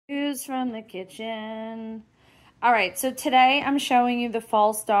views from the kitchen. All right, so today I'm showing you the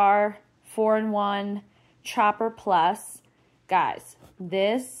Fullstar 4-in-1 Chopper Plus. Guys,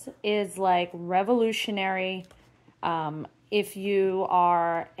 this is like revolutionary. If you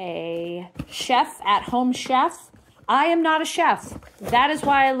are a chef, at-home chef, I am not a chef. That is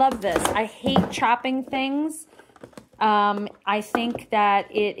why I love this. I hate chopping things. I think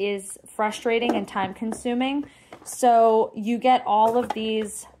that it is frustrating and time-consuming. So you get all of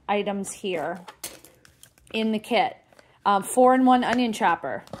these items here in the kit. 4-in-1 onion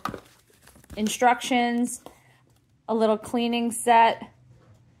chopper, instructions, a little cleaning set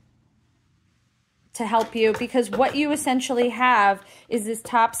to help you, because what you essentially have is this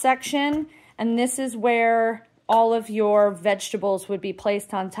top section, and this is where all of your vegetables would be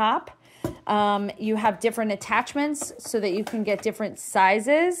placed on top. You have different attachments so that you can get different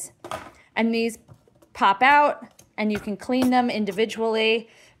sizes, and these pop out and you can clean them individually,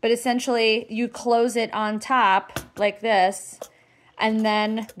 but essentially you close it on top like this, and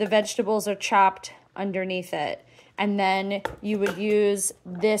then the vegetables are chopped underneath it. And then you would use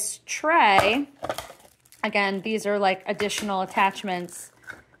this tray. Again, these are like additional attachments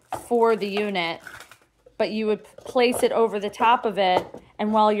for the unit, but you would place it over the top of it,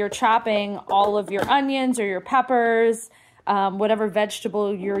 and while you're chopping all of your onions or your peppers, whatever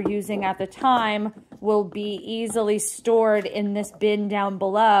vegetable you're using at the time will be easily stored in this bin down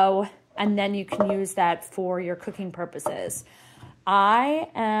below, and then you can use that for your cooking purposes. I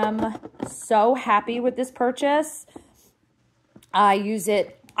am so happy with this purchase. I use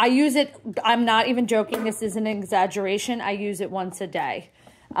it, I'm not even joking, this is an exaggeration. I use it once a day.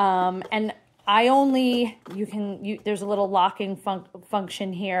 And I only, there's a little locking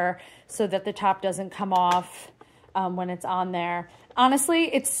function here so that the top doesn't come off when it's on there.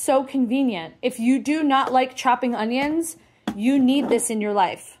 Honestly, it's so convenient. If you do not like chopping onions, you need this in your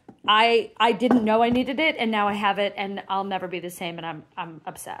life. I didn't know I needed it, and now I have it, and I'll never be the same, and I'm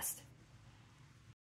obsessed.